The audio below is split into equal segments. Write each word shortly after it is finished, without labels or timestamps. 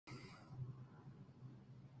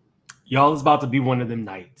Y'all, it's about to be one of them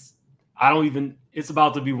nights. It's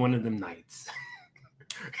about to be one of them nights.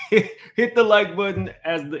 Hit the like button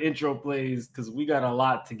as the intro plays, because we got a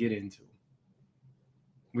lot to get into.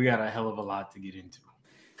 We got a hell of a lot to get into.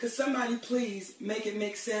 Could somebody please make it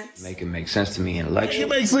make sense? Make it make sense to me in lecture.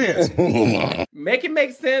 Make it make sense. Make it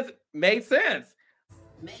make sense. Make sense.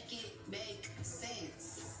 Make it make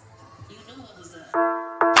sense. You know what was up.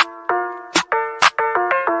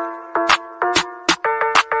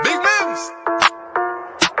 Big moves.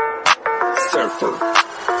 Surfer.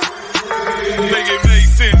 Make it make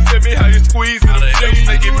sense. Tell me how you squeeze it.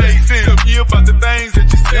 Make it make sense. Tell me about the things that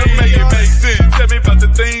you say. Make it make sense. Tell me about the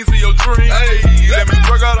things of your dream. Hey, let me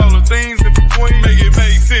work out all the things in between. Make it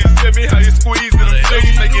make sense. Tell me how you squeeze it.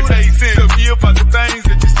 Make it make sense. Tell me about the things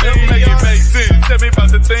that you say. Make it make sense. Tell me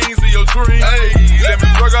about the things of your dream. Hey, let me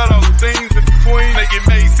work out all the things in between. Make it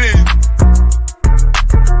make sense.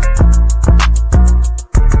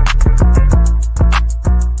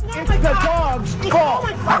 The dogs call.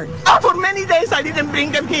 For many days I didn't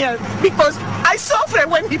bring him here because I suffer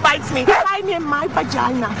when he bites me. I'm in my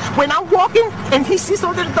vagina. When I'm walking and he sees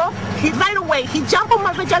other dog, he right away, he jump on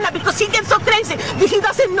my vagina because he gets so crazy. He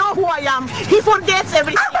doesn't know who I am. He forgets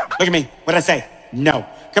everything. Look at me. What'd I say? No.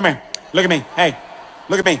 Come here. Look at me. Hey.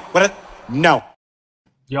 Look at me. No.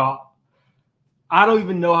 Y'all, I don't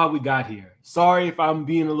even know how we got here. Sorry if I'm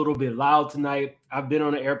being a little bit loud tonight. I've been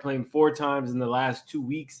on an airplane 4 times in the last 2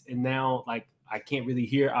 weeks, and now I can't really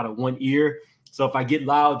hear out of one ear. So if I get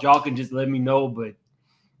loud, y'all can just let me know. But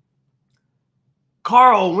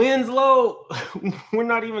Carl Winslow, we're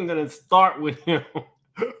not even going to start with him.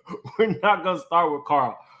 We're not going to start with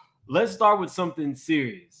Carl. Let's start with something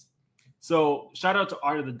serious. So shout out to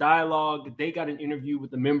Art of the Dialogue. They got an interview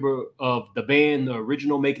with a member of the band, the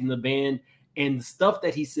original Making the Band, and the stuff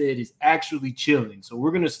that he said is actually chilling. So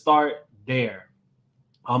we're going to start there.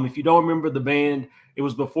 If you don't remember the band, it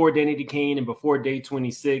was before Danny DeCane and before Day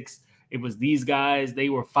 26. It was these guys. They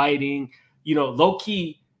were fighting. You know,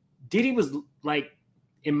 low-key, Diddy was, like,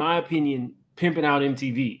 in my opinion, pimping out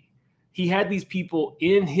MTV. He had these people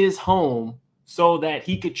in his home so that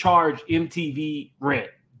he could charge MTV rent.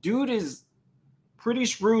 Dude is pretty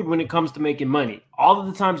shrewd when it comes to making money. All of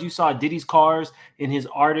the times you saw Diddy's cars in his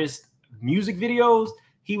artist music videos,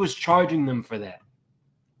 he was charging them for that.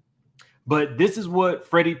 But this is what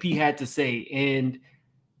Freddie P had to say. And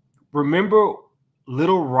remember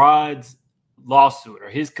Little Rod's lawsuit or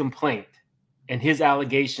his complaint and his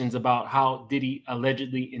allegations about how Diddy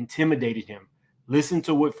allegedly intimidated him. Listen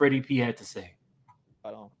to what Freddie P had to say.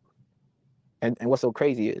 And what's so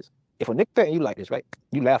crazy is, if a nigga threaten you like this, right?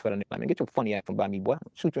 You laugh at a nigga. Like, man, get your funny ass from by me, boy.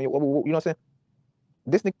 Shoot you in your, you know what I'm saying?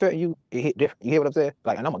 This nigga threaten you, it hit different. You hear what I'm saying?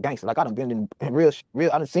 Like, and I'm a gangster. Like, I done been in real,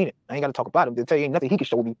 I done seen it. I ain't got to talk about it. They'll tell you ain't nothing he can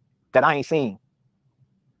show me that I ain't seen.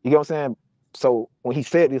 You get what I'm saying? So when he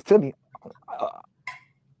said this to me,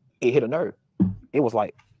 it hit a nerve. It was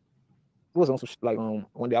like, it was on some like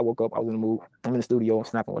one day I woke up, I was in the mood, I'm in the studio, I'm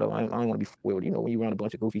snapping, whatever. I don't want to be with, you know, when you around a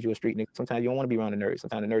bunch of goofies, you're a street nigga. Sometimes you don't want to be around the nerds.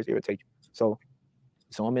 Sometimes the nerds irritate you. So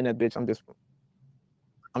I'm in that bitch. I'm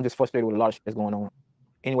just frustrated with a lot of shit that's going on.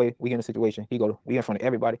 Anyway, we get in a situation. We in front of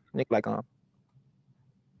everybody. Nick like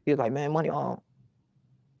he was like, man, money, man,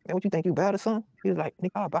 what you think, you bad or something? He was like,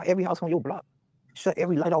 Nick, I'll buy every house on your block. Shut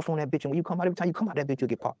every light off on that bitch, and when you come out, every time you come out that bitch, you'll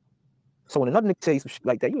get popped. So when another nigga tell you some shit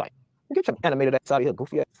like that, you like, get your animated ass out of here,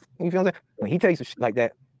 goofy ass. You feel what I'm saying? When he tells you some shit like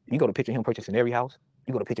that, you go to picture him purchasing every house.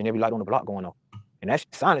 You go to picture every light on the block going on. And that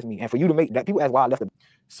shit silenced me. And for you to make that, people ask why I left it.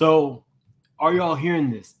 So are y'all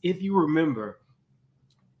hearing this? If you remember,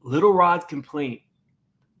 Little Rod's complaint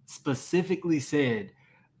specifically said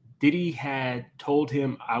Diddy had told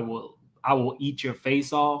him, I will eat your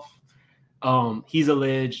face off. He's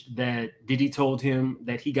alleged that Diddy told him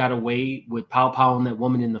that he got away with pow-powing that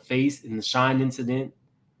woman in the face in the Shine incident.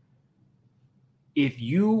 If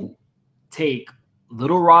you take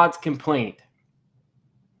Little Rod's complaint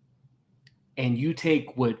and you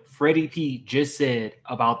take what Freddie P just said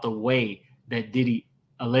about the way that Diddy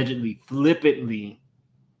allegedly flippantly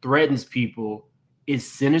threatens people, is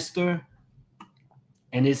sinister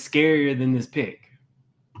and is scarier than this pic.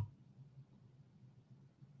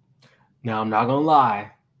 Now, I'm not going to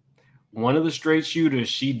lie. One of the straight shooters,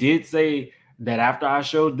 she did say that after I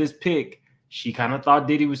showed this pic, she kind of thought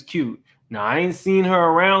Diddy was cute. Now, I ain't seen her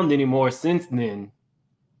around anymore since then,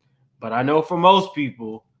 but I know for most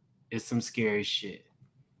people, it's some scary shit.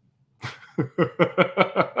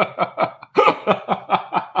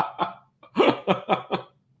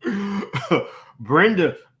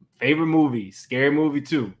 Brenda, favorite movie, scary movie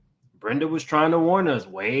too. Brenda was trying to warn us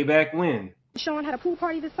way back when. Sean had a pool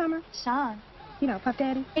party this summer? Sean? You know, Puff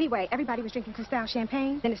Daddy. Anyway, everybody was drinking Cristal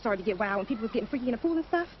champagne. Then it started to get wild when people was getting freaky in the pool and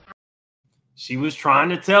stuff. She was trying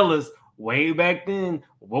to tell us way back then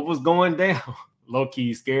what was going down.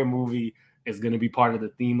 Low-key, Scary Movie is going to be part of the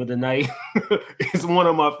theme of the night. It's one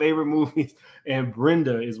of my favorite movies. And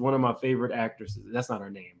Brenda is one of my favorite actresses. That's not her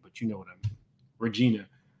name, but you know what I mean. Regina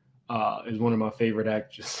is one of my favorite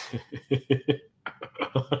actresses.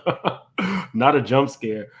 Not a jump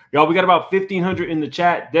scare. Y'all, we got about 1,500 in the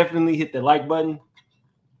chat. Definitely hit the like button.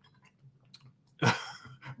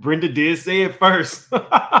 Brenda did say it first.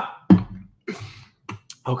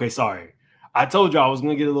 Okay, sorry. I told y'all I was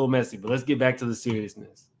going to get a little messy, but let's get back to the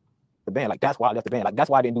seriousness. The band, like, that's why I left the band. Like, that's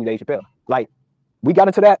why I didn't do Dave Chappelle. Like, we got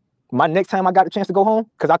into that. My next time I got the chance to go home,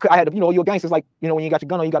 because I had to, you know, you're gangsters, like, you know, when you got your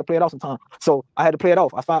gun on, you got to play it off sometimes. So I had to play it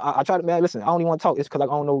off. I tried to, man, listen, I don't even want to talk. It's because, like,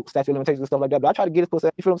 I don't know statute of limitations and stuff like that, but I tried to get his pussy.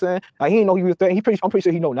 You feel what I'm saying? Like, he didn't know he was threatened. I'm pretty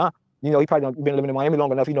sure he know now. You know, he probably been living in Miami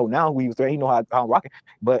long enough. He know now who he was threatened. He know how I'm rocking.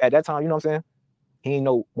 But at that time, you know what I'm saying? He didn't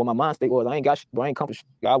know what my mind state was. I ain't got shit, but I ain't come to shit.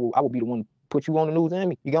 I will be the one to put you on the news and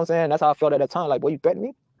me. You get what I'm saying? That's how I felt at that time. Like, boy, you threaten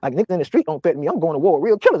me? Like, niggas in the street don't threaten me. I'm going to war with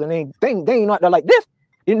real killers, and they ain't not there like this.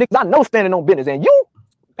 These niggas I know standing on business, and you,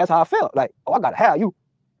 that's how I felt. Like, oh, I gotta have you.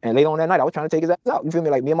 And later on that night, I was trying to take his ass out. You feel me?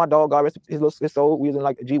 Like, me and my dog got his soul. We was in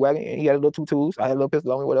like a G-Wagon, and he had a little 2.2s. I had a little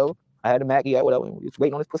pistol on me, whatever. I had the Mac, he had whatever. We was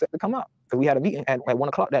waiting on his pussy to come out. Because we had a meeting at 1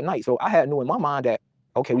 o'clock that night. So I knew in my mind that,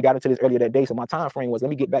 okay, we got into this earlier that day. So my time frame was, let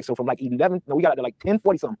me get back. So from like 11, no, we got to like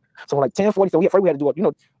 10:40 something. So like 10:40, so we had to do it, you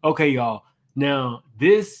know. Okay, y'all. Now,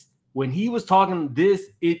 this, when he was talking this,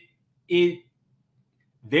 it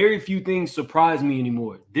very few things surprise me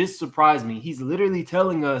anymore. This surprised me. He's literally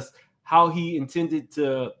telling us how he intended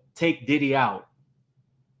to take Diddy out.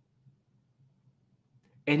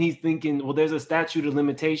 And he's thinking, well, there's a statute of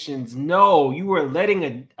limitations. No, you were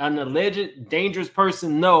letting an alleged dangerous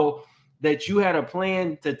person know that you had a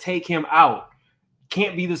plan to take him out.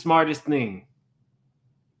 Can't be the smartest thing.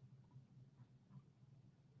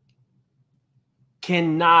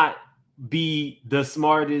 Cannot be the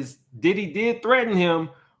smartest. Diddy did threaten him,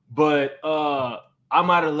 but I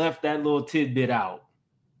might have left that little tidbit out.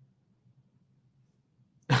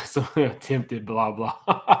 So attempted, blah, blah.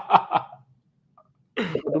 Do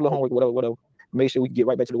a little homework, whatever. Make sure we get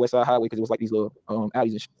right back to the West Side Highway because it was like these little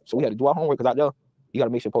alleys and shit. So we had to do our homework because out there, you got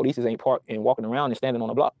to make sure police ain't parked and walking around and standing on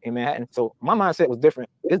the block in Manhattan. So my mindset was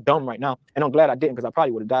different. It's dumb right now. And I'm glad I didn't because I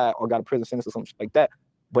probably would have died or got a prison sentence or something like that.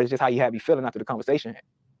 But it's just how you have me feeling after the conversation.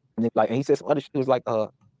 And he said some other shit. He was like,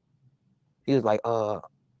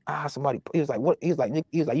 somebody, he was like,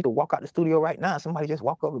 you could walk out the studio right now. Somebody just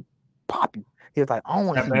walk up and pop you. He was like, I don't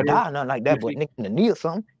want to see you die or nothing like that, but nigga in the knee or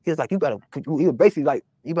something. He was like, he was basically like,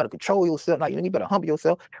 you better control yourself. Like, you better humble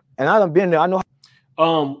yourself. And I done been there. I know.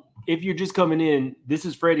 If you're just coming in, this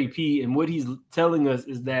is Freddie P. And what he's telling us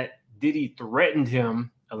is that Diddy threatened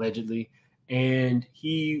him, allegedly, and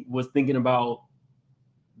he was thinking about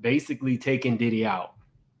basically taking Diddy out.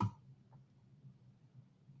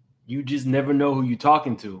 You just never know who you're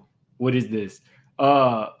talking to. What is this?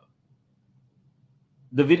 The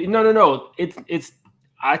video, no. It's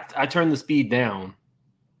I turned the speed down.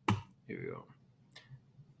 Here we go.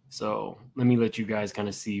 So let me let you guys kind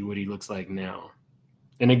of see what he looks like now.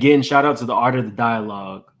 And again, shout out to the Art of the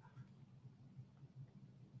Dialogue.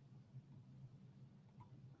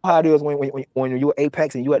 How it is when you're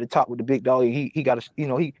Apex and you at the top with the big dog, he got to, you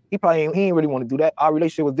know, he probably ain't really want to do that. Our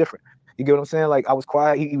relationship was different. You get what I'm saying? Like, I was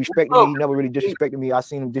quiet. He respected me. He never really disrespected me. I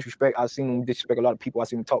seen him disrespect a lot of people. I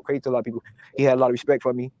seen him talk crazy to a lot of people. He had a lot of respect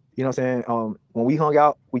for me. You know what I'm saying? When we hung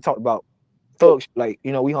out, we talked about thugs. Like,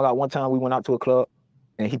 you know, we hung out one time. We went out to a club,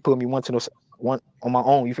 and he put me one on my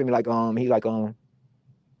own. You feel me? Like,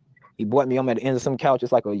 he brought me. I'm at the end of some couch.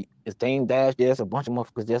 It's like it's Dame Dash. There's a bunch of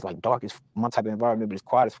motherfuckers. There's like dark as my type of environment, but it's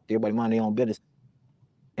quiet as everybody mind their own business.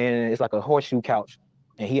 And it's like a horseshoe couch.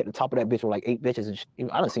 And he at the top of that bitch with like 8 bitches.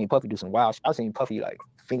 And I done seen Puffy do some wild shit. I seen Puffy like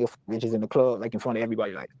finger bitches in the club, like in front of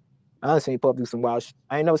everybody. Like, I done seen Puffy do some wild shit.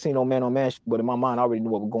 I ain't never seen no man-on-man shit, but in my mind, I already knew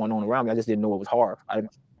what was going on around me. I just didn't know it was hard. I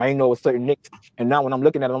didn't know it was certain nicks. And now when I'm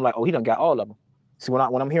looking at it, I'm like, oh, he done got all of them. See, when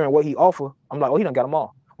I'm hearing what he offer, I'm like, oh, he done got them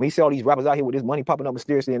all. When you see all these rappers out here with this money popping up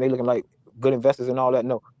mysteriously and they looking like good investors and all that,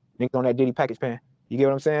 no. Niggas on that Diddy package pan. You get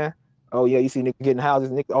what I'm saying? Oh, yeah, you see niggas getting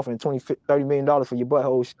houses, niggas offering $20, $30 million for your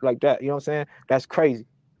butthole, shit like that. You know what I'm saying? That's crazy.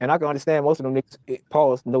 And I can understand most of them niggas,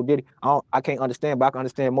 pause, no Diddy. I can't understand, but I can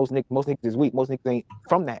understand most niggas is weak. Most niggas ain't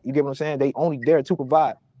from that. You get what I'm saying? They only there to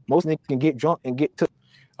provide. Most niggas can get drunk and get to.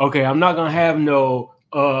 Okay, I'm not gonna have no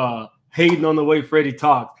hating on the way Freddie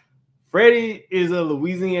talks. Freddie is a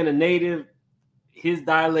Louisiana native. His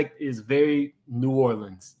dialect is very New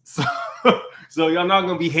Orleans. So y'all not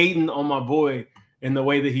gonna be hating on my boy in the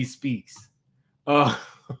way that he speaks.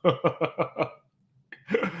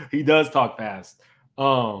 He does talk fast.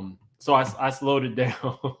 So I slowed it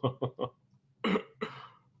down.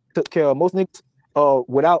 Took care of most niggas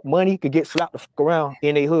without money could get slapped the fuck around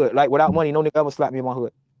in their hood. Like without money, no nigga ever slapped me in my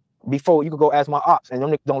hood. Before you could go ask my ops, and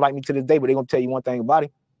them niggas don't like me to this day, but they gonna tell you one thing about him.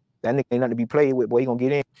 That nigga ain't nothing to be played with, boy. He gonna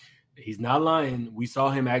get in. He's not lying. We saw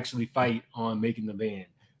him actually fight on Making the Band.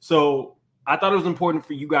 So I thought it was important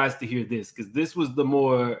for you guys to hear this because this was the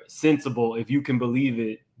more sensible, if you can believe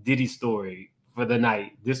it, Diddy story for the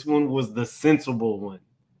night. This one was the sensible one.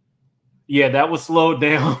 Yeah, that was slowed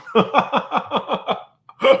down.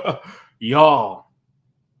 Y'all.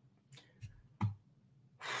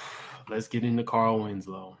 Let's get into Carl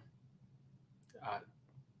Winslow. I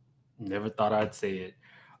never thought I'd say it.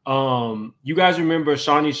 You guys remember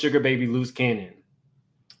Shawnee's sugar baby, Loose Cannon?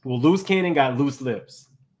 Well, Loose Cannon got loose lips.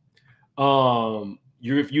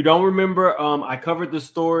 If you don't remember, I covered the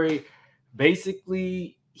story.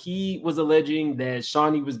 Basically, he was alleging that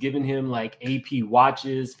Shawnee was giving him like AP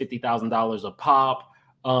watches, $50,000 a pop,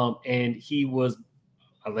 and he was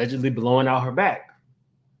allegedly blowing out her back.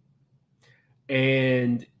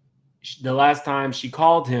 And the last time she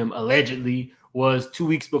called him, allegedly, was 2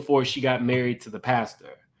 weeks before she got married to the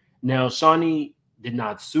pastor. Now, Shawnee did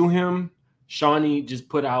not sue him. Shawnee just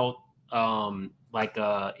put out like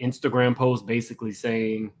a Instagram post basically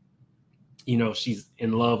saying, you know, she's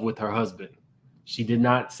in love with her husband. She did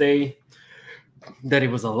not say that it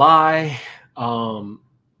was a lie.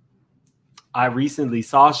 I recently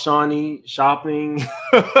saw Shawnee shopping.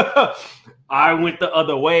 I went the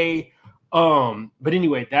other way. But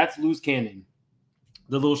anyway, that's Loose Cannon,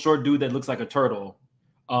 the little short dude that looks like a turtle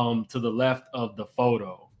to the left of the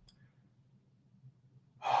photo.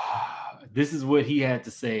 This is what he had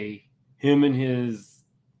to say. Him and his,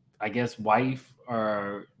 I guess, wife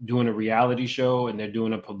are doing a reality show and they're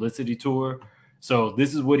doing a publicity tour. So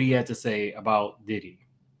this is what he had to say about Diddy.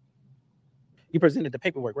 You presented the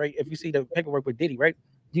paperwork, right? If you see the paperwork with Diddy, right?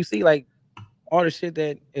 You see like all the shit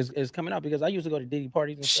that is coming out because I used to go to Diddy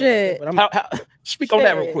parties and shit. Stuff like that, but speak on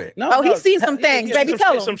that real quick. No, he's seen some things, baby.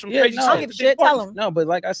 Tell him. Some crazy shit. I don't give a shit. Tell him. No, but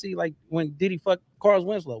like I see, like when Diddy fucked Carl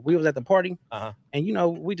Winslow, we was at the party, and you know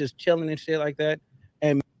we just chilling and shit like that.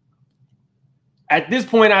 And at this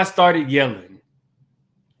point, I started yelling,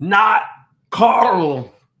 "Not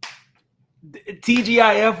Carl."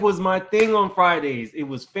 TGIF was my thing on Fridays. It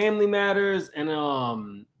was Family Matters, and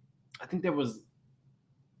I think there was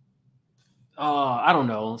I don't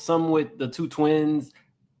know, some with the two twins.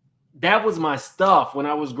 That was my stuff when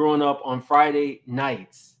I was growing up on Friday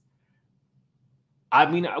nights. I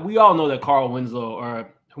mean, we all know that Carl Winslow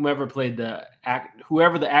or whoever played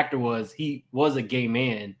whoever the actor was, he was a gay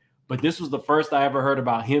man. But this was the first I ever heard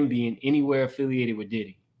about him being anywhere affiliated with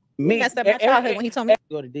Diddy. Me, that's my childhood when he told me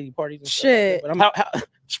go to Diddy parties. And shit. Stuff like that, but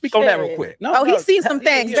speak on that real quick. No, he's seen some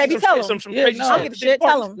things, baby. Tell him. Some crazy shit. I don't give a shit.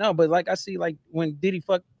 Tell him. No, but like I see, like when Diddy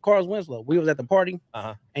fucked Carl Winslow, we was at the party,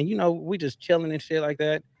 and you know we just chilling and shit like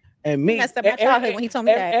that. And me, that's my childhood when he told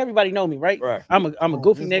me that. Everybody know me, right? I'm a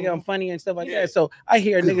goofy nigga. I'm funny and stuff like that. So I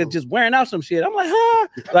hear a nigga just wearing out some shit. I'm like, huh?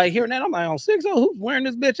 Like hearing that, I'm like, on 6-0, who's wearing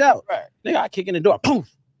this bitch out? Nigga, I kick in the door,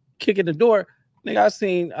 poof, kick in the door. Nigga,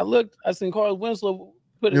 I seen Carl Winslow.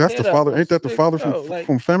 That's the father. Ain't that the father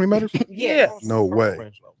from Family Matters? Yeah. No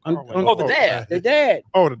way. The dad. The dad.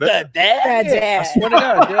 Oh, the dad. The dad. I swear to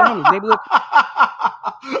God, damn homie.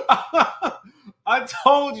 I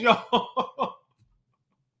told y'all.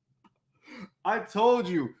 I told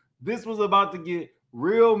you this was about to get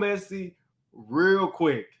real messy, real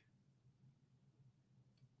quick.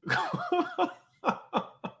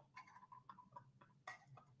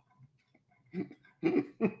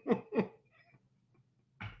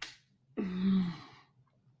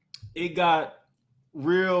 It got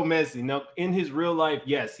real messy. Now, in his real life,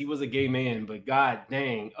 yes, he was a gay man, but god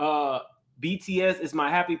dang. BTS is my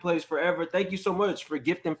happy place forever. Thank you so much for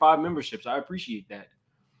gifting 5 memberships. I appreciate that.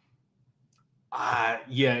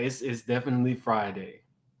 Yeah, it's definitely Friday.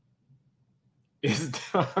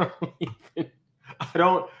 I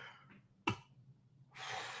don't.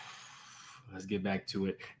 Let's get back to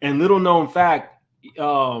it. And little known fact,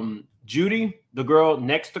 Judy, the girl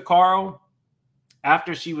next to Carl,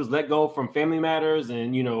 after she was let go from Family Matters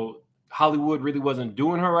and, you know, Hollywood really wasn't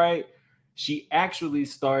doing her right, she actually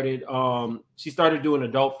started doing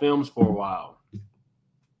adult films for a while.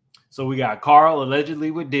 So we got Carl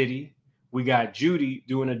allegedly with Diddy. We got Judy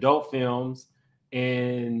doing adult films.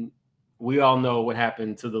 And we all know what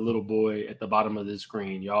happened to the little boy at the bottom of the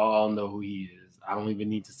screen. Y'all all know who he is. I don't even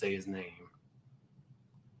need to say his name.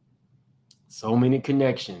 So many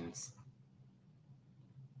connections.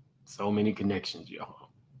 So many connections,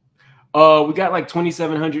 y'all. We got like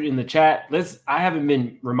 2,700 in the chat. I haven't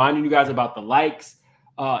been reminding you guys about the likes.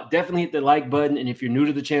 Definitely hit the like button. And if you're new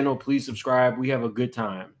to the channel, please subscribe. We have a good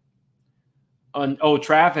time.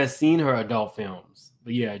 Trav has seen her adult films.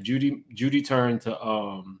 But yeah, Judy turned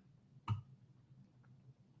to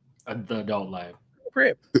the adult life.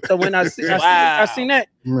 Crib. So when I seen that,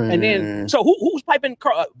 Man. and then So who was piping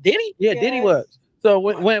Diddy? yeah, Diddy was. So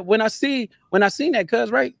when I seen that,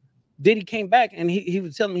 cuz right, Diddy came back and he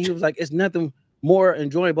was telling me, he was like, it's nothing more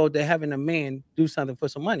enjoyable than having a man do something for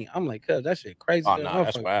some money. I'm like, cuz that shit crazy. Oh no,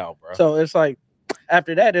 that's wild, bro. So it's like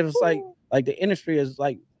after that, it was like the industry is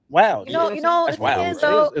like wow. You know, That's the wild. thing is,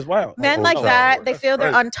 though, It's wild. men like that, they feel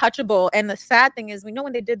they're right. untouchable. And the sad thing is, we know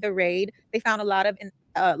when they did the raid, they found a lot of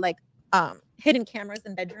hidden cameras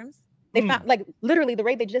in bedrooms. They found like literally the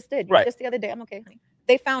raid they just did Right. just the other day. I'm okay, honey.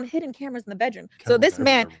 They found hidden cameras in the bedroom. Cameras So this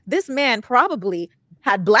everywhere. man probably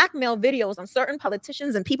had blackmail videos on certain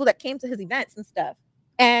politicians and people that came to his events and stuff,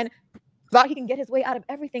 and thought he can get his way out of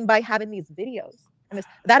everything by having these videos. And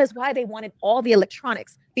that is why they wanted all the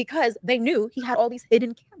electronics, because they knew he had all these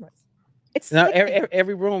hidden cameras. It's Now sickening.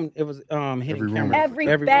 every room it was hidden room. camera. Every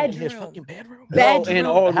room. bedroom. His fucking bedroom. No, and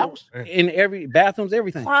all the house. in every bathrooms,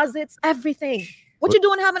 everything. Closets, everything. What you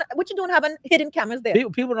doing having hidden cameras there?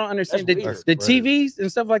 People don't understand That's the weird. TVs and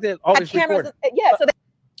stuff like that. Had Always cameras. record. Yeah, so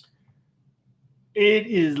It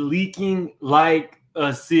is leaking like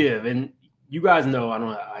a sieve. And you guys know,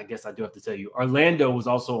 I guess I do have to tell you, Orlando was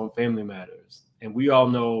also on Family Matters. And we all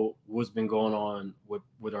know what's been going on with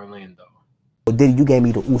Orlando. Diddy, you gave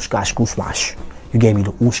me the ooshkash goosmash. You gave me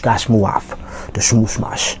the ooshkash muaf, the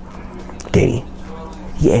smooshmash. Diddy.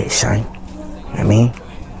 Yeah, son. I mean,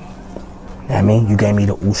 you gave me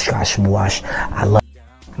the ooshkash muash. I love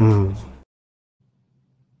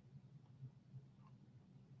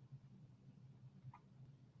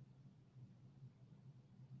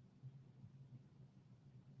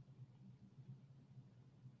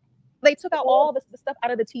they took out all the stuff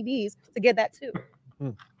out of the TVs to get that too.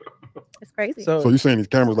 It's crazy. So you're saying these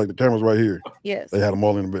cameras, like the cameras right here? Yes. They had them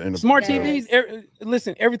all in the Smart Yes. TVs.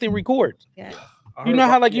 Listen, everything records. Yeah. You know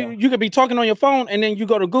how like you could be talking on your phone and then you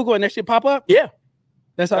go to Google and that shit pop up. Yeah,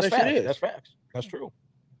 that's how that's that shit facts. is. That's facts. That's true.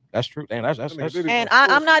 That's true. Damn, that's And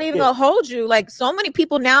I'm not even gonna hold you. Like so many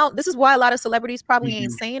people now, this is why a lot of celebrities probably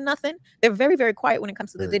ain't saying nothing. They're very, very quiet when it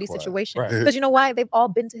comes to the Diddy situation. Right. Because you know why? They've all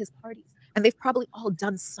been to his parties and they've probably all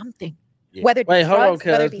done something. Yeah. Whether it be Wait, hold on, drugs,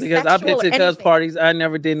 whether it cuz be because I've been sexual to or cuz anything. parties. I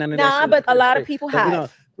never did none of that. Nah, shit. but a lot of people But, you know,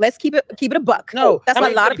 have. Let's keep it a buck. No, That's How why a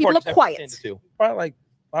many lot of people are parties have you been quiet. to? probably like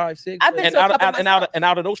 5, 6. I've been And to a out couple of and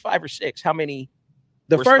out of those 5 or 6, how many?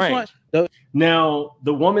 The were first strange? one. Now,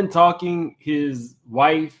 the woman talking, his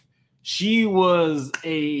wife, she was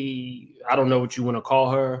I don't know what you want to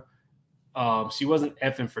call her. She wasn't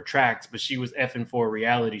effing for tracks, but she was effing for a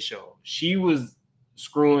reality show. She was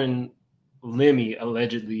screwing Lemmy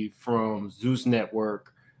allegedly from Zeus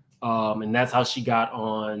Network. And that's how she got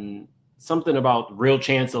on something about Real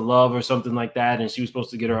Chance of Love or something like that. And she was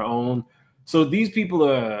supposed to get her own. So these people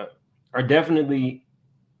are definitely,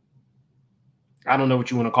 I don't know what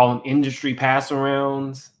you want to call them, industry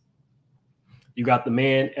pass-arounds. You got the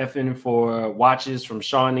man effing for watches from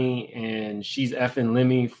Shawnee, and she's effing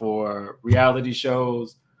Lemmy for reality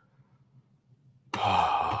shows.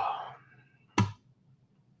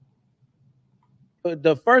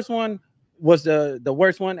 The first one was the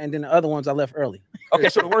worst one, and then the other ones I left early. Okay,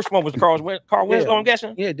 so the worst one was Carl Winslow, I'm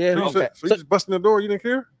guessing? Yeah, dead. So, Okay. you just busting the door, you didn't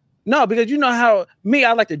care? No, because you know how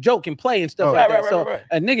I like to joke and play and stuff Oh, like right, that. So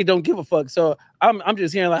a nigga don't give a fuck. So I'm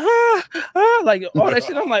just hearing like like all that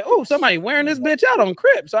shit. I'm like, oh, somebody wearing this bitch out on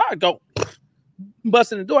Crip. So I go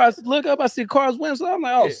busting the door. I look up, I see Carl Winslow. I'm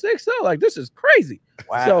like, oh, 6-0. Like this is crazy.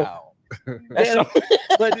 Wow. So,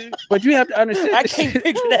 but you have to understand. I can't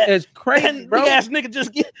picture that. It's crazy, bro. Big ass nigga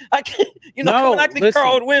just get. I can't. You know, No, when I think listen,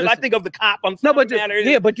 Carl Winslow, I listen. think of the cop on. No, but Matters.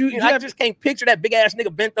 yeah, but you know, I have- just can't picture that big ass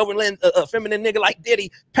nigga bent over and letting a feminine nigga like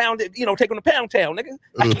Diddy pounded. You know, taking a pound tail,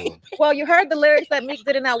 nigga. Well, you heard the lyrics that Meek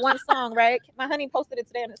did in that one song, right? My honey posted it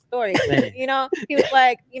today in his story. You know, he was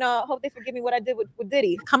like, you know, hope they forgive me what I did with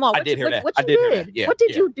Diddy. Come on, I what did you, hear what, that. what I you did hear did? that. Yeah, What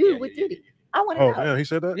did yeah, you do with Diddy? I want to know. Yeah, he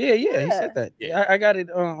said that. Yeah, he said that. Yeah. I got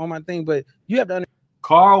it on my thing, but you have to understand.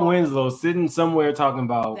 Carl Winslow sitting somewhere talking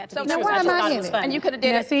about So now why am I in it? And you could have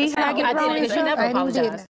did it. See how I get thrown in you never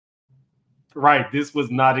apologized. right. This was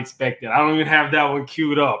not expected. I don't even have that one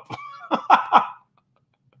queued up. I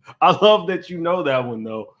love that you know that one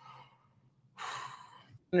though.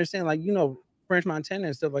 Understand, like, you know, French Montana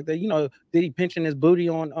and stuff like that. You know, did he pinching his booty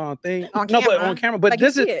on thing? On no, but camera. on camera. But Like,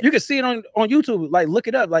 this you is see it. you can see it on YouTube. Like, look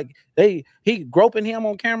it up. Like he groping him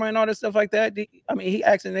on camera and all that stuff like that. I mean, he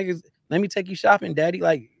asking niggas, "Let me take you shopping, daddy."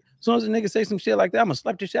 Like As soon as a nigga say some shit like that, I'm gonna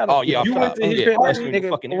slap the shit out of Oh yeah, you went to his crib,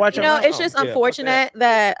 nigga, watch You your know, mouth. it's just Yeah, fuck unfortunate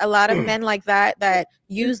that a lot of men like that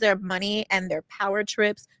use their money and their power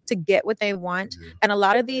trips to get what they want. And a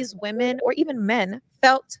lot of these women or even men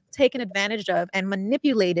felt taken advantage of and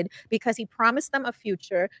manipulated because he promised them a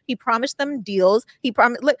future. He promised them deals. He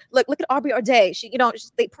promised, look at Aubrey O'Day.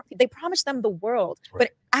 They promised them the world, but in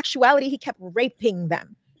actuality, he kept raping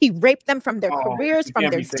them. He raped them from their careers, from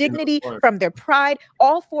their dignity, from their pride,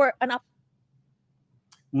 all for an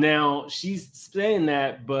Now she's saying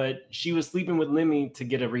that, but she was sleeping with Lemmy to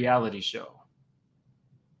get a reality show.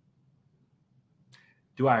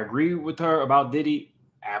 Do I agree with her about Diddy?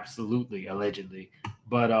 Absolutely, allegedly.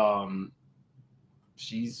 But I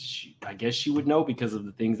guess she would know because of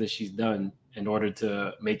the things that she's done in order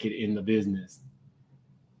to make it in the business.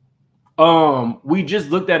 We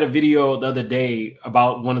just looked at a video the other day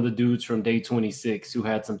about one of the dudes from Day 26 who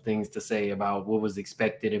had some things to say about what was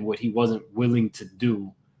expected and what he wasn't willing to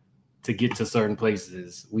do to get to certain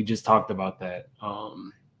places. We just talked about that.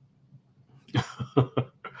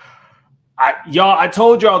 I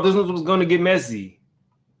told y'all this was going to get messy.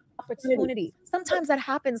 opportunity. Sometimes that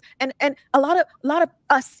happens, and a lot of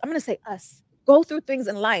us, I'm gonna say us, go through things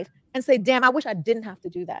in life and say, damn, I wish I didn't have to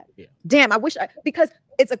do that. Yeah. Damn, because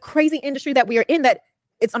it's a crazy industry that we are in, that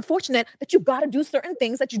it's unfortunate that you got to do certain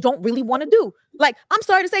things that you don't really want to do. Like, I'm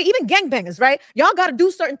sorry to say, even gangbangers, right? Y'all got to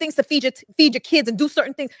do certain things to feed your kids and do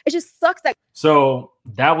certain things. It just sucks that. So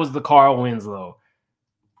that was the Carl Winslow.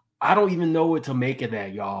 I don't even know what to make of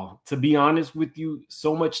that, y'all. To be honest with you,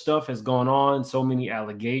 so much stuff has gone on, so many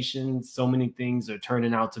allegations, so many things are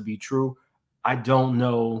turning out to be true. I don't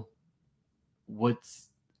know what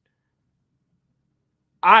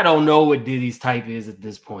Diddy's type is at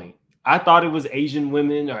this point. I thought it was Asian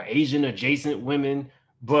women or Asian adjacent women,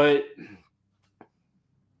 but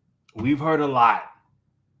we've heard a lot.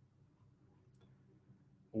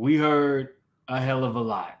 We heard a hell of a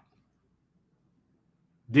lot.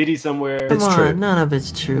 Diddy somewhere. Come on, none of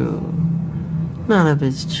it's true. None of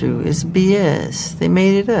it's true. It's BS. They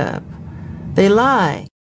made it up. They lie.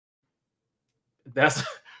 That's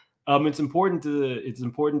it's important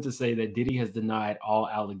to say that Diddy has denied all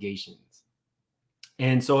allegations,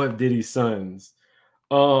 and so have Diddy's sons.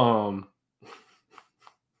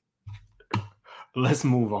 Let's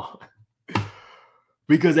move on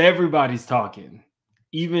because everybody's talking,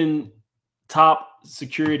 even top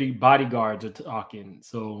security bodyguards are talking.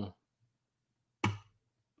 So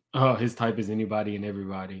his type is anybody and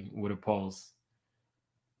everybody with a pulse.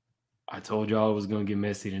 I told y'all it was gonna get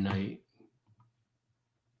messy tonight.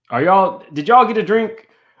 Did y'all get a drink?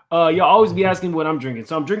 Y'all always be asking what I'm drinking.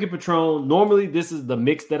 So I'm drinking Patron. Normally this is the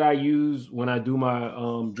mix that I use when I do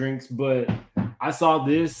my drinks, but I saw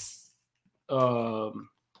this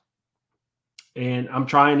and I'm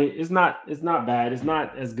trying it. It's not bad. It's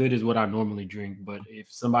not as good as what I normally drink, but if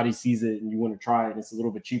somebody sees it and you want to try it, it's a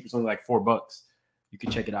little bit cheaper, something like $4. You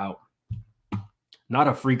can check it out. Not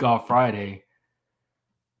a freak off Friday.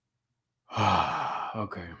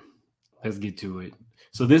 Okay, let's get to it.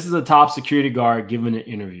 So this is a top security guard giving an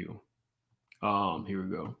interview. Here we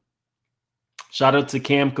go. Shout out to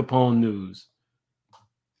Cam Capone News.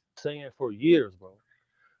 Saying for years, bro.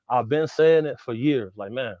 I've been saying it for years.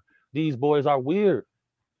 Like, man, these boys are weird.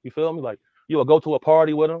 You feel me? Like, you'll go to a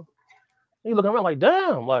party with them, and you looking around like,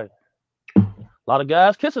 damn, like, a lot of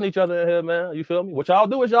guys kissing each other in here, man. You feel me? What y'all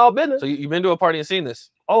do is y'all business. So you've been to a party and seen this?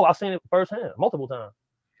 Oh, I seen it firsthand, multiple times.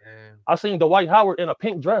 Damn. I seen Dwight Howard in a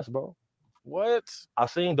pink dress, bro. What? I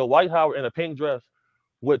seen Dwight Howard in a pink dress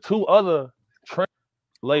with two other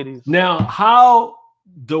ladies. Now, how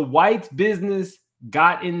Dwight's business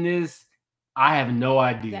got in this, I have no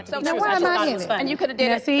idea. So now why am I in it? And you could have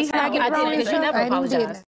did it. See how I get wrong because you never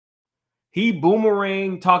apologized. He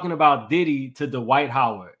boomerang talking about Diddy to Dwight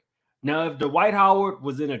Howard. Now, if Dwight Howard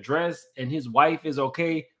was in a dress and his wife is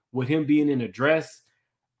okay with him being in a dress,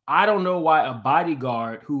 I don't know why a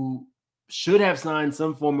bodyguard who should have signed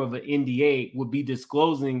some form of an NDA would be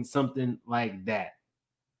disclosing something like that.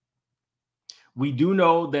 We do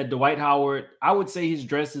know that Dwight Howard, I would say his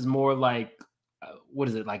dress is more like, what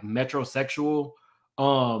is it, like metrosexual?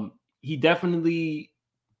 He definitely,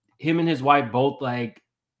 him and his wife both like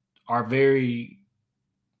are very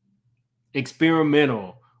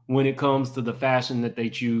experimental when it comes to the fashion that they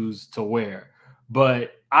choose to wear.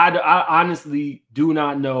 But I honestly do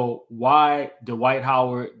not know why Dwight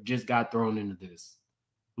Howard just got thrown into this.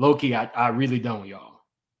 Low-key, I really don't, y'all.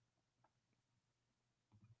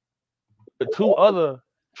 The two other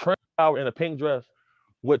Howard in a pink dress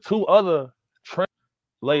with two other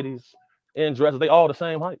ladies in dresses. They all the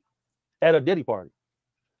same height at a Diddy party.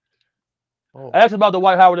 Oh. Ask about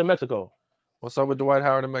Dwight Howard in Mexico. What's up with Dwight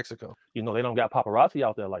Howard in Mexico? You know, they don't got paparazzi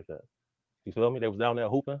out there like that. You feel me? They was down there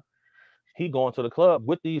hooping. He going to the club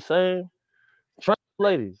with these same trans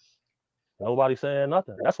ladies. Nobody saying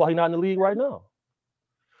nothing. That's why he's not in the league right now.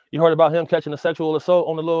 You heard about him catching a sexual assault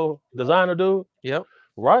on the little designer dude? Yep.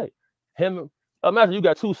 Right. Him. Imagine you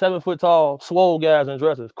got 2 7-foot-tall, swole guys in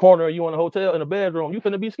dresses, cornering you in a hotel in a bedroom. You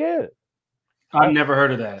finna be scared. I've never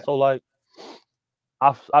heard of that. So like,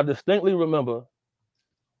 I distinctly remember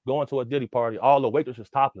going to a Diddy party. All the waitresses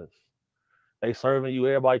topless. They serving you,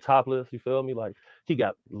 everybody topless. You feel me? Like he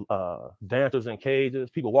got dancers in cages,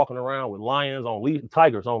 people walking around with lions on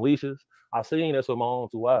tigers on leashes. I seen this with my own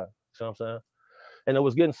 2 eyes. You know what I'm saying? And it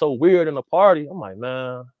was getting so weird in the party. I'm like,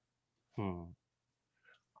 man,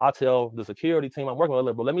 I tell the security team I'm working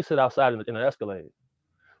with, but let me sit outside in the Escalade.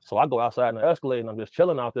 So I go outside in the Escalade and I'm just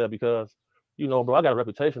chilling out there because, you know, bro, I got a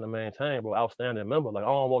reputation to maintain, bro, outstanding member. Like I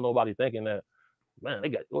don't want nobody thinking that, man, they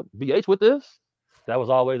got BH with this. That was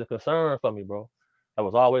always a concern for me, bro. That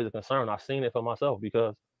was always a concern. I seen it for myself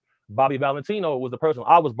because Bobby Valentino was the person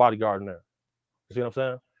I was bodyguarding there. You see what I'm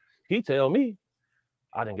saying? He tell me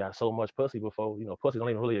I didn't got so much pussy before, you know, pussy don't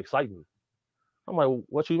even really excite me. I'm like,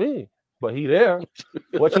 what you mean? But he there.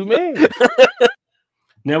 What you mean?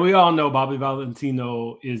 Now we all know Bobby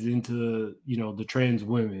Valentino is into, you know, the trans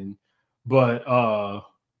women, but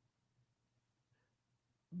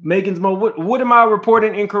Megan's Mo, what am I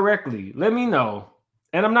reporting incorrectly? Let me know.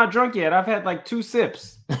 And I'm not drunk yet. I've had like 2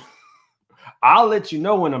 sips. I'll let you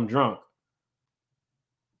know when I'm drunk.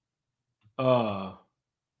 Why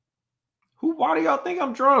do y'all think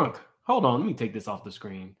I'm drunk? Hold on, let me take this off the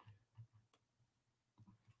screen.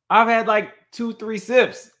 I've had like 2-3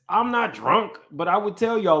 sips. I'm not drunk, but I would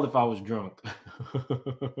tell y'all if I was drunk.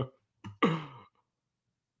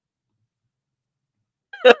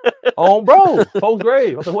 Oh, bro, 4th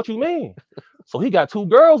grade. I said, what you mean? So he got 2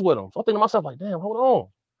 girls with him. So I'm thinking to myself, like, damn, hold on.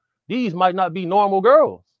 These might not be normal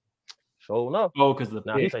girls. Sure enough. Oh, because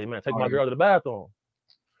now he say, man, take my girl to the bathroom.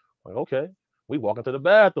 I'm like, okay. We walk into the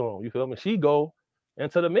bathroom. You feel me? She go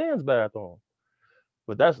into the men's bathroom.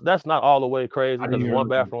 But that's not all the way crazy because it's one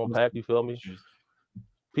bathroom packed, you feel me?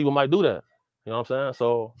 People might do that. You know what I'm saying?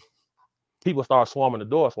 So people start swarming the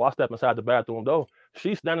door. So I step inside the bathroom door.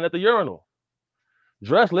 She's standing at the urinal.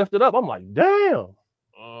 Dress lifted up. I'm like, damn.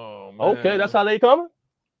 Oh, man. Okay, that's how they coming?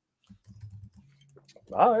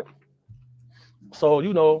 All right. So,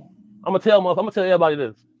 you know, I'm gonna tell everybody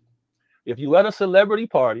this. If you at a celebrity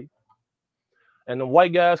party and the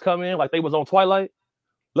white guys come in like they was on Twilight,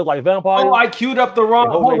 look like vampires. Oh, I queued up the wrong.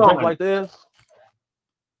 Hold on. Drink like this.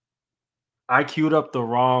 I queued up the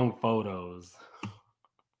wrong photos.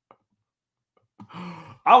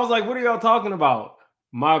 I was like, what are y'all talking about?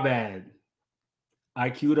 My bad. I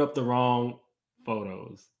queued up the wrong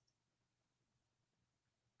photos.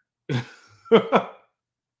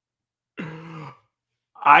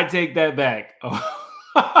 I take that back.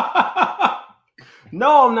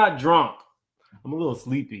 No, I'm not drunk. I'm a little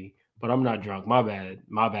sleepy, but I'm not drunk. My bad.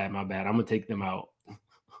 I'm gonna take them out.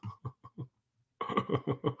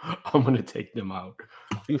 I'm gonna take them out.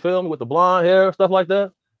 You feel me? With the blonde hair, stuff like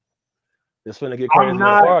that. It's finna get crazy in the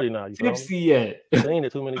party now. You tipsy yet? Seen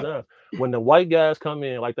it too many times. When the white guys come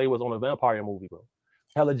in like they was on a vampire movie, bro.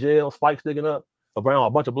 Hella jail, spikes sticking up, around a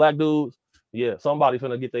bunch of black dudes. Yeah, somebody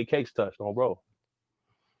finna get their cakes touched on, bro.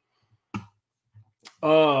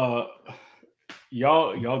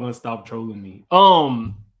 Y'all gonna stop trolling me.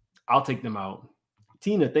 I'll take them out.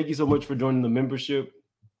 Tina, thank you so much for joining the membership.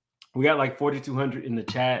 We got like 4,200 in the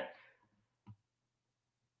chat.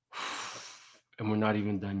 And we're not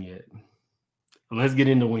even done yet. Let's get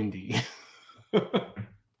into Wendy.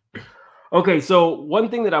 Okay, so one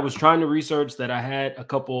thing that I was trying to research that I had a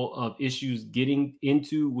couple of issues getting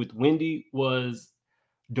into with Wendy was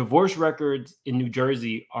divorce records in New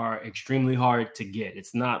Jersey are extremely hard to get.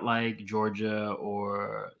 It's not like Georgia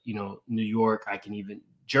or, you know, New York.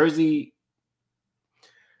 Jersey,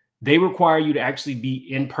 they require you to actually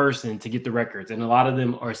be in person to get the records, and a lot of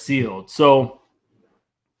them are sealed. So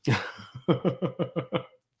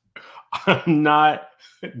I'm not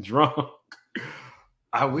drunk.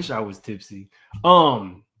 I wish I was tipsy.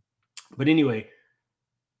 But anyway,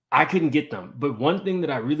 I couldn't get them. But one thing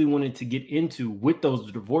that I really wanted to get into with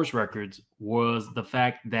those divorce records was the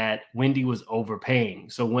fact that Wendy was overpaying.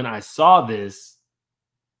 So when I saw this,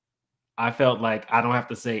 I felt like I don't have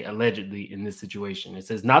to say allegedly in this situation. It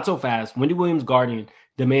says, not so fast. Wendy Williams' guardian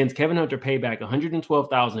demands Kevin Hunter pay back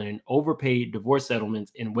 $112,000 in overpaid divorce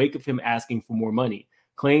settlements in wake of him asking for more money.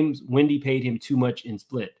 Claims Wendy paid him too much in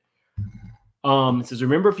split. It says,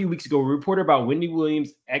 remember a few weeks ago, a reporter about Wendy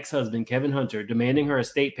Williams' ex-husband, Kevin Hunter, demanding her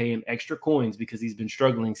estate pay him extra coins because he's been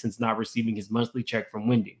struggling since not receiving his monthly check from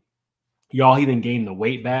Wendy. Y'all, he then gained the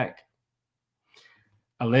weight back.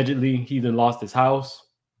 Allegedly, he then lost his house.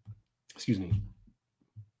 Excuse me.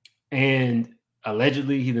 And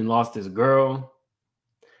allegedly, he then lost his girl.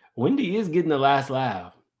 Wendy is getting the last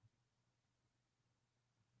laugh.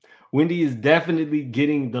 Wendy is definitely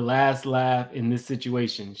getting the last laugh in this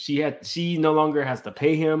situation. She no longer has to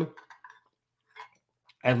pay him,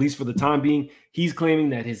 at least for the time being. He's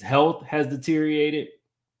claiming that his health has deteriorated.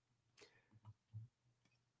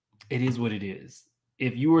 It is what it is.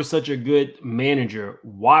 If you were such a good manager,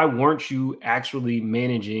 why weren't you actually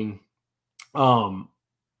managing anyone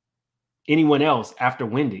else after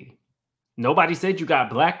Wendy? Nobody said you got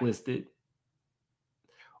blacklisted.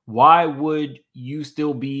 Why would you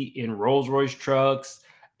still be in Rolls Royce trucks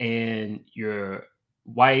and your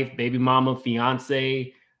wife, baby mama,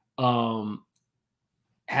 fiance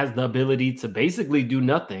has the ability to basically do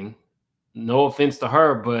nothing? No offense to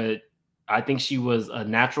her, but I think she was a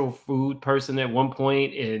natural food person at one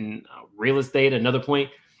point, in real estate another point.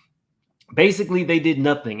 Basically, they did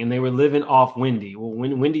nothing and they were living off Wendy. Well,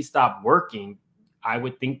 when Wendy stopped working, I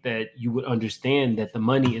would think that you would understand that the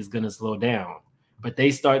money is going to slow down. But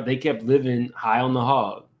they kept living high on the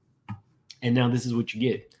hog. And now this is what you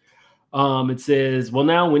get. It says, well,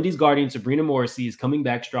 now Wendy's guardian, Sabrina Morrissey, is coming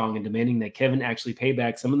back strong and demanding that Kevin actually pay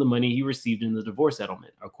back some of the money he received in the divorce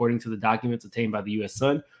settlement. According to the documents obtained by the U.S.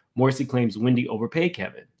 Sun, Morrissey claims Wendy overpaid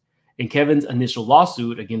Kevin. In Kevin's initial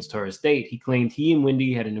lawsuit against her estate, he claimed he and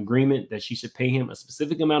Wendy had an agreement that she should pay him a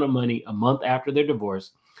specific amount of money a month after their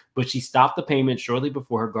divorce, but she stopped the payment shortly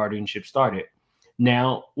before her guardianship started.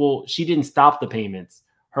 Now, well, she didn't stop the payments.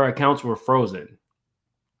 Her accounts were frozen.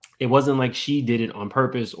 It wasn't like she did it on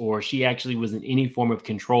purpose or she actually was in any form of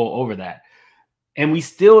control over that. And we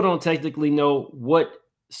still don't technically know what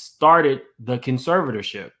started the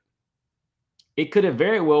conservatorship. It could have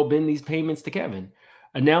very well been these payments to Kevin.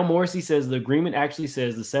 And now Morrissey says the agreement actually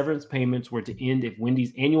says the severance payments were to end if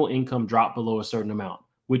Wendy's annual income dropped below a certain amount,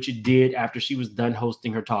 which it did after she was done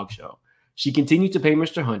hosting her talk show. She continued to pay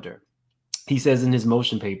Mr. Hunter. He says in his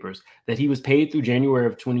motion papers that he was paid through January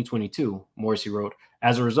of 2022, Morrissey wrote.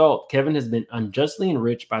 As a result, Kevin has been unjustly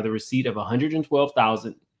enriched by the receipt of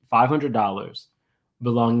 $112,500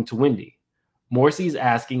 belonging to Wendy. Morrissey is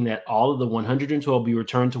asking that all of the $112 be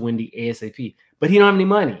returned to Wendy ASAP, but he don't have any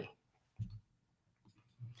money.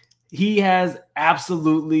 He has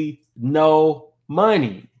absolutely no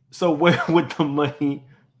money. So where would the money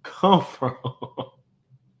come from?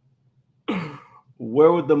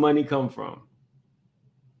 Where would the money come from?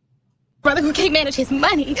 Brother who can't manage his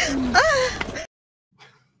money.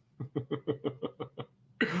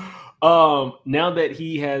 Now that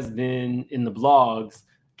he has been in the blogs,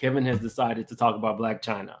 Kevin has decided to talk about Black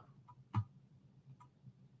China.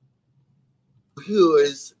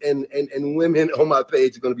 Viewers and women on my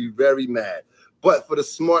page are going to be very mad. But for the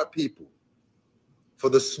smart people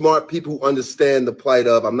who understand the plight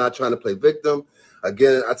of, I'm not trying to play victim.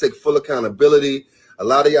 Again, I take full accountability. A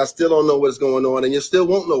lot of y'all still don't know what's going on, and you still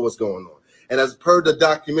won't know what's going on. And as per the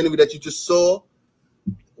documentary that you just saw,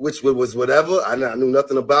 which was whatever, I knew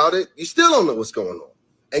nothing about it, you still don't know what's going on.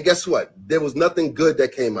 And guess what? There was nothing good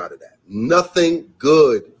that came out of that. Nothing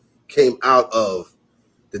good came out of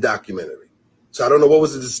the documentary. So I don't know what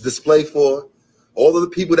was this display for. All of the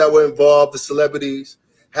people that were involved, the celebrities,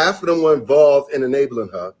 half of them were involved in enabling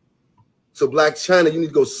her. So Black China, you need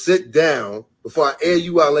to go sit down before I air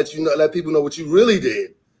you out and let people know what you really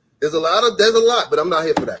did. There's a lot, but I'm not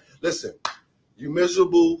here for that. Listen, you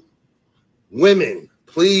miserable women,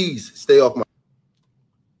 please stay off my.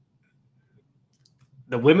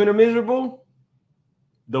 The women are miserable?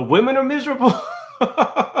 The women are miserable?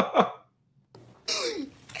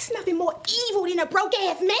 It's nothing more evil than a broke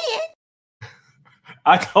ass man.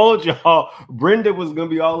 I told y'all Brenda was gonna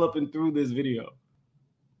be all up and through this video.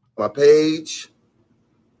 My page.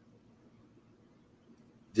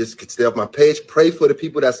 Just stay off my page. Pray for the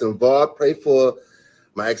people that's involved. Pray for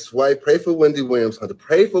my ex-wife. Pray for Wendy Williams.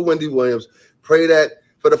 Pray for Wendy Williams. Pray that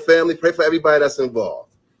for the family. Pray for everybody that's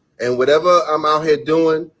involved. And whatever I'm out here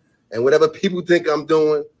doing and whatever people think I'm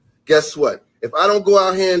doing, guess what? If I don't go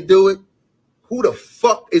out here and do it, who the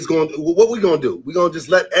fuck is going to, what we going to do? We're going to just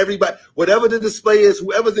let everybody, whatever the display is,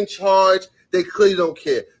 whoever's in charge, they clearly don't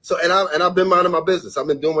care. So, and I've been minding my business. I've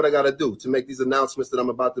been doing what I got to do to make these announcements that I'm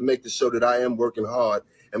about to make to show that I am working hard.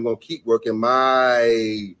 I'm going to keep working.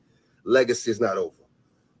 My legacy is not over.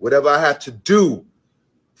 Whatever I have to do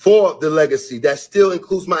for the legacy, that still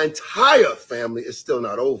includes my entire family, is still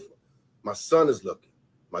not over. My son is looking.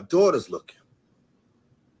 My daughter's looking.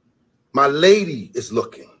 My lady is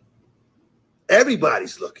looking.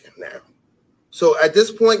 Everybody's looking now. So at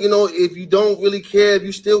this point, you know, if you don't really care, if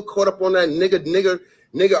you still caught up on that nigga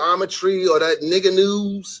armatry or that nigga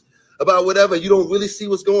news about whatever, you don't really see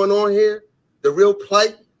what's going on here, the real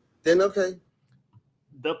plight, then okay.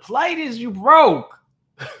 The plight is you broke.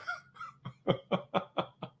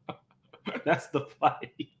 That's the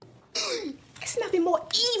plight. It's nothing more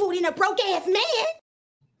evil than a broke ass man.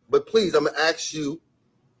 But please, I'm gonna ask you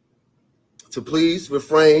to please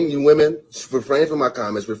refrain, you women, refrain from my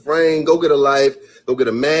comments. Refrain, go get a life, go get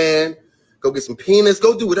a man, go get some penis,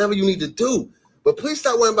 go do whatever you need to do. But please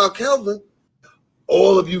stop worrying about Kelvin.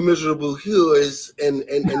 All of you miserable healers and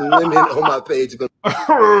women on my page are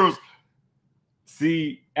gonna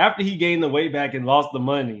see, after he gained the weight back and lost the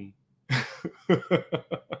money,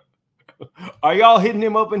 are y'all hitting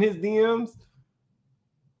him up in his DMs?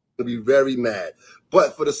 To be very mad.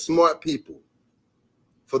 But for the smart people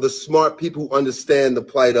who understand the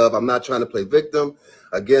plight of, I'm not trying to play victim.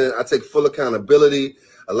 Again, I take full accountability.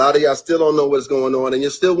 A lot of y'all still don't know what's going on, and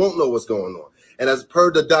you still won't know what's going on. And as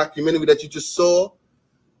per the documentary that you just saw,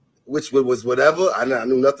 which was whatever, I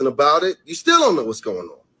knew nothing about it, you still don't know what's going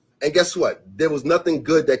on. And guess what? There was nothing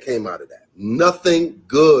good that came out of that. Nothing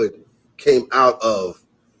good came out of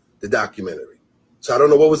the documentary. So I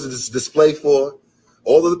don't know what was this display for.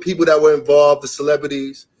 All of the people that were involved, the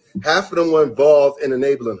celebrities, half of them were involved in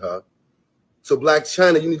enabling her. So Black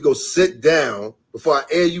China, you need to go sit down before I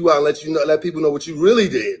air you out and let you know, let people know what you really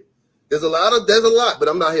did. There's a lot, but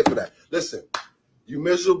I'm not here for that. Listen, you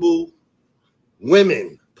miserable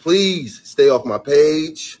women, please stay off my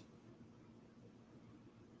page.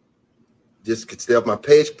 Just stay off my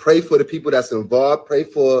page. Pray for the people that's involved. Pray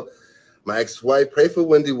for my ex-wife. Pray for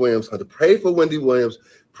Wendy Williams. Pray for Wendy Williams.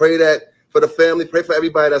 Pray that for the family. Pray for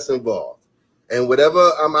everybody that's involved. And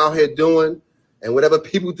whatever I'm out here doing and whatever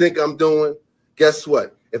people think I'm doing, guess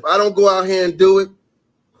what? If I don't go out here and do it,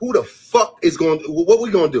 who the fuck is going to, what we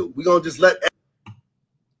going to do? We going to just let.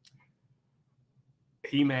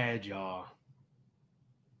 He mad, y'all.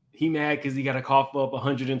 He mad because he got to cough up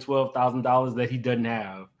 $112,000 that he doesn't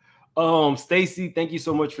have. Stacy, thank you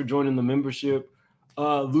so much for joining the membership.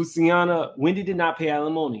 Luciana, Wendy did not pay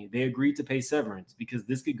alimony. They agreed to pay severance because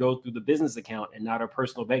this could go through the business account and not her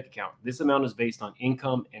personal bank account. This amount is based on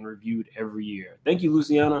income and reviewed every year. Thank you,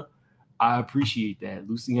 Luciana. I appreciate that.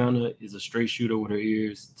 Luciana is a straight shooter with her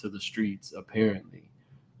ears to the streets, apparently.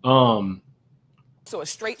 So a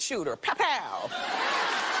straight shooter. Pow pow.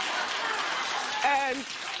 And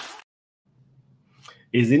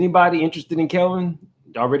is anybody interested in Kelvin?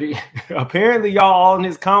 Already, apparently, y'all all in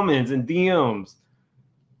his comments and DMs.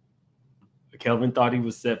 Kelvin thought he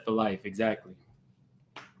was set for life. Exactly.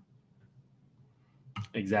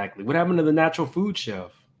 Exactly. What happened to the natural food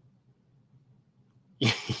chef?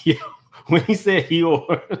 Yeah, when he said he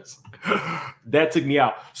was, that took me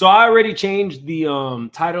out. So I already changed the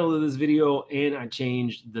title of this video and I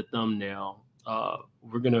changed the thumbnail.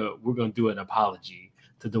 We're gonna do an apology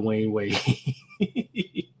to Dwayne Wade.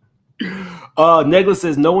 Negla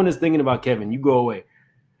says no one is thinking about Kevin. You go away.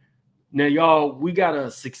 Now, y'all, we got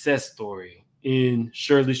a success story in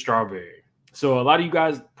Shirley Strawberry. So a lot of you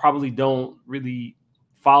guys probably don't really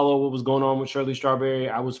follow what was going on with Shirley Strawberry.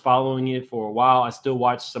 I was following it for a while. I still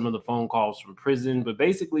watch some of the phone calls from prison, but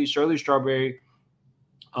basically Shirley Strawberry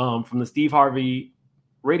from the Steve Harvey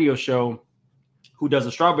radio show, who does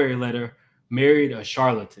a Strawberry Letter, married a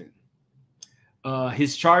charlatan.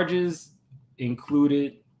 His charges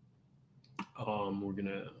included,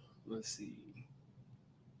 let's see.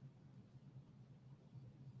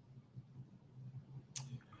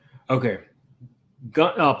 Okay.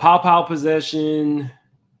 Pow possession,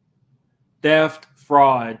 theft,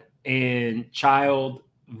 fraud, and child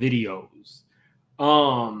videos.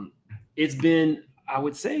 It's been, I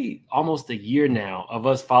would say, almost a year now of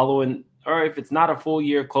us following, or if it's not a full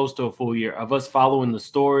year, close to a full year of us following the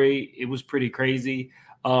story. It was pretty crazy.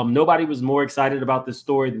 Nobody was more excited about this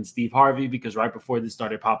story than Steve Harvey, because right before this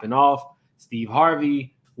started popping off, Steve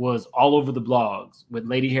Harvey was all over the blogs with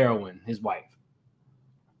Lady Heroin, his wife.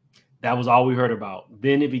 That was all we heard about.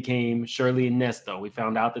 Then it became Shirley and Nesta. We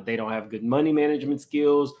found out that they don't have good money management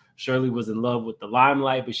skills. Shirley was in love with the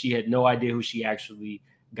limelight, but she had no idea who she actually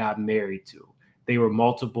got married to. They were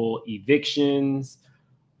multiple evictions,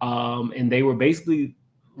 and they were basically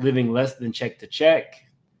living less than check to check.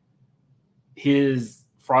 His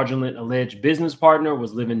fraudulent alleged business partner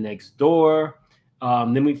was living next door.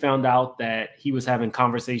 Then we found out that he was having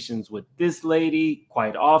conversations with this lady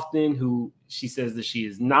quite often, who she says that she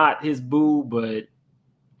is not his boo, but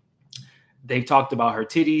they've talked about her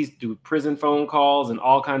titties through prison phone calls and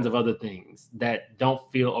all kinds of other things that don't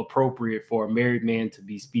feel appropriate for a married man to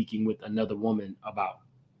be speaking with another woman about.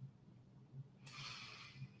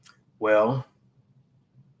 Well,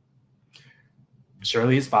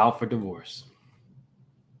 Shirley has filed for divorce.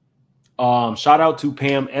 Shout out to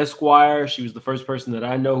Pam Esquire. She was the first person that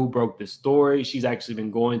I know who broke this story. She's actually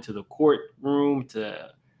been going to the courtroom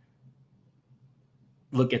to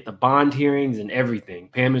look at the bond hearings and everything.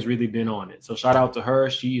 Pam has really been on it. So shout out to her.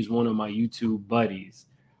 She is one of my YouTube buddies.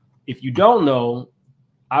 If you don't know,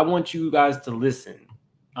 I want you guys to listen.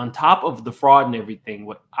 On top of the fraud and everything,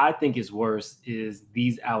 what I think is worse is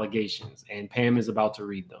these allegations, and Pam is about to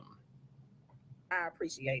read them. I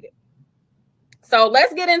appreciate it. So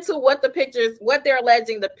let's get into what they're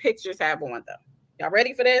alleging the pictures have on them. Y'all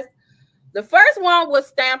ready for this? The first one was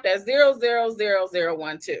stamped as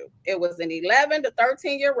 000012. It was an 11 to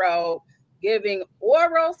 13-year-old giving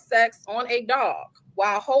oral sex on a dog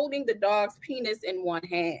while holding the dog's penis in one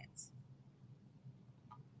hand.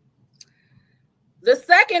 The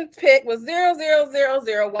second pic was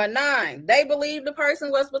 000019. They believe the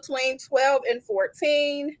person was between 12 and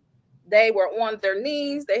 14. They were on their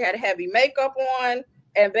knees. They had heavy makeup on.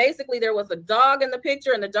 And basically there was a dog in the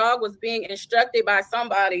picture, and the dog was being instructed by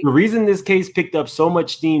somebody. The reason this case picked up so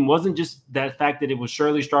much steam wasn't just that fact that it was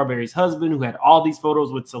Shirley Strawberry's husband who had all these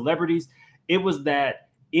photos with celebrities. It was that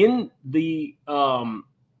in the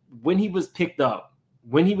when he was picked up,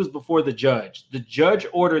 when he was before the judge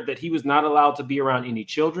ordered that he was not allowed to be around any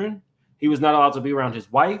children. He was not allowed to be around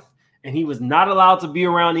his wife, and he was not allowed to be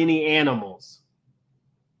around any animals.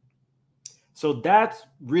 So that's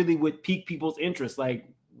really what piqued people's interest. Like,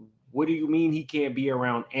 what do you mean he can't be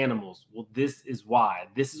around animals? Well, this is why.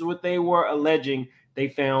 This is what they were alleging they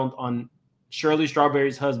found on Shirley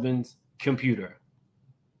Strawberry's husband's computer.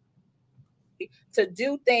 To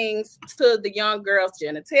do things to the young girl's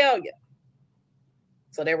genitalia.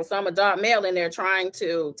 So there was some adult male in there trying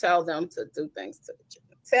to tell them to do things to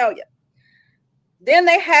the genitalia. Then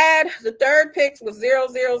they had the third pic was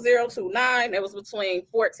 00029. It was between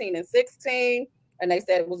 14 and 16. And they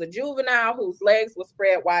said it was a juvenile whose legs were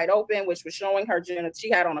spread wide open, which was showing her genitals.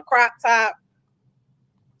 She had on a crop top.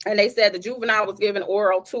 And they said the juvenile was given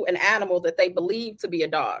oral to an animal that they believed to be a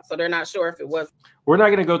dog. So they're not sure if it was. We're not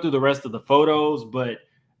going to go through the rest of the photos, but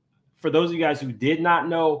for those of you guys who did not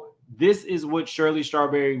know, this is what Shirley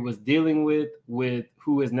Strawberry was dealing with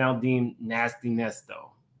who is now deemed Nasty Nesto.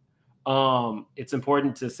 It's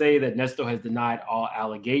important to say that Nesto has denied all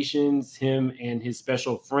allegations. Him and his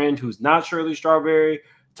special friend, who's not Shirley Strawberry,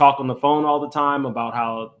 talk on the phone all the time about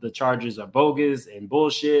how the charges are bogus and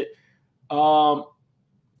bullshit. Not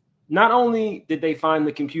only did they find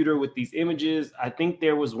the computer with these images, I think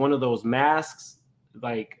there was one of those masks,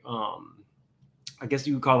 like I guess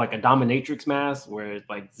you would call it like a dominatrix mask, where it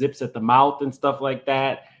like zips at the mouth and stuff like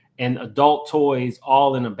that, and adult toys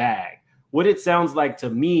all in a bag. What it sounds like to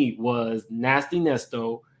me was Nasty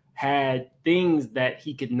Nesto had things that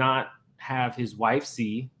he could not have his wife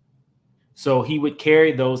see, so he would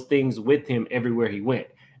carry those things with him everywhere he went.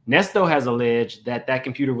 Nesto has alleged that that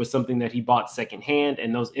computer was something that he bought secondhand,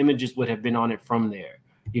 and those images would have been on it from there.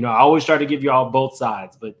 You know, I always try to give you all both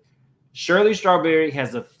sides, but Shirley Strawberry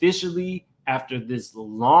has officially, after this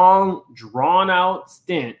long, drawn-out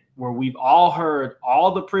stint where we've all heard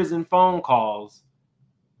all the prison phone calls,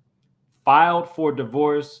 filed for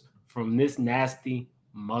divorce from this nasty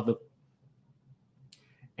mother.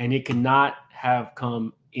 And it could not have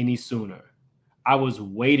come any sooner. I was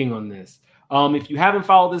waiting on this. If you haven't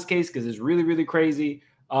followed this case, because it's really, really crazy,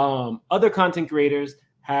 other content creators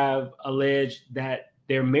have alleged that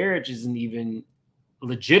their marriage isn't even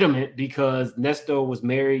legitimate because Nesto was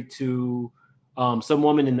married to some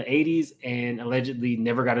woman in the 80s and allegedly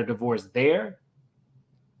never got a divorce there.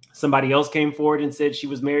 Somebody else came forward and said she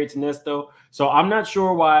was married to Nesto. So I'm not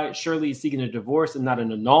sure why Shirley is seeking a divorce and not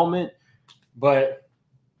an annulment, but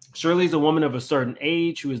Shirley's a woman of a certain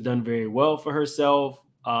age who has done very well for herself.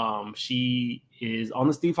 She is on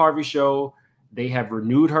the Steve Harvey show. They have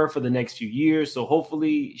renewed her for the next few years. So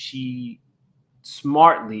hopefully she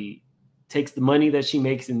smartly takes the money that she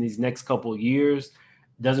makes in these next couple of years,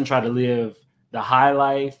 doesn't try to live the high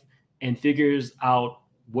life, and figures out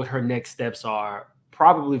what her next steps are,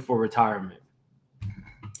 probably for retirement.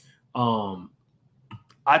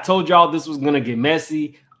 I told y'all this was going to get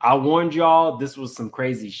messy. I warned y'all this was some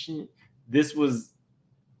crazy shit. This was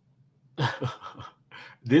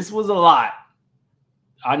this was a lot.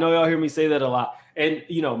 I know y'all hear me say that a lot. And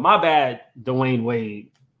you know, my bad, Dwayne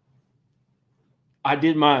Wade. I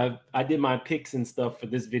did my picks and stuff for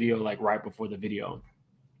this video like right before the video.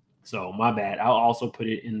 So my bad. I'll also put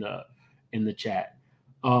it in in the chat.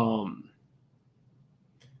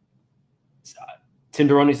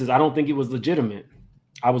 Tenderoni says, I don't think it was legitimate.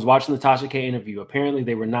 I was watching the Tasha K interview. Apparently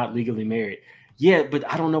they were not legally married. Yeah, but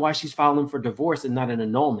I don't know why she's filing for divorce and not an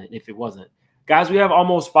annulment if it wasn't. Guys, we have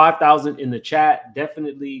almost 5,000 in the chat.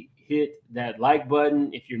 Definitely hit that like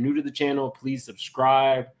button. If you're new to the channel, please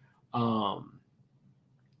subscribe.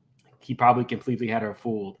 He probably completely had her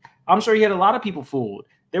fooled. I'm sure he had a lot of people fooled.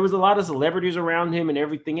 There was a lot of celebrities around him and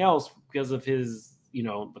everything else because of his, you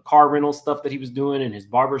know, the car rental stuff that he was doing and his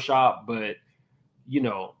barbershop. But, you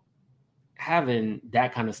know, having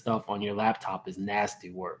that kind of stuff on your laptop is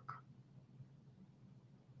nasty work.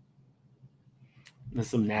 That's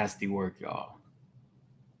some nasty work, y'all.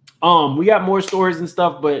 We got more stories and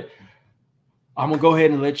stuff, but I'm gonna go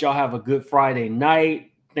ahead and let y'all have a good Friday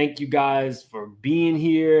night. Thank you guys for being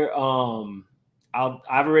here. I've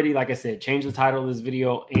already, like I said, changed the title of this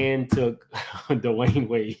video and took Dwayne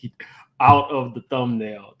Wade out of the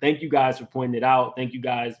thumbnail. Thank you guys for pointing it out. Thank you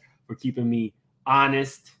guys for keeping me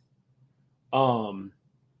honest. And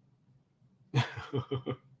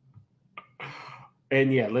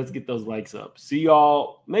yeah, let's get those likes up. See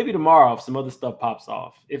y'all maybe tomorrow if some other stuff pops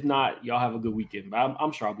off. If not, y'all have a good weekend. But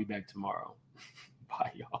I'm sure I'll be back tomorrow.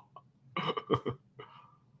 Bye, y'all.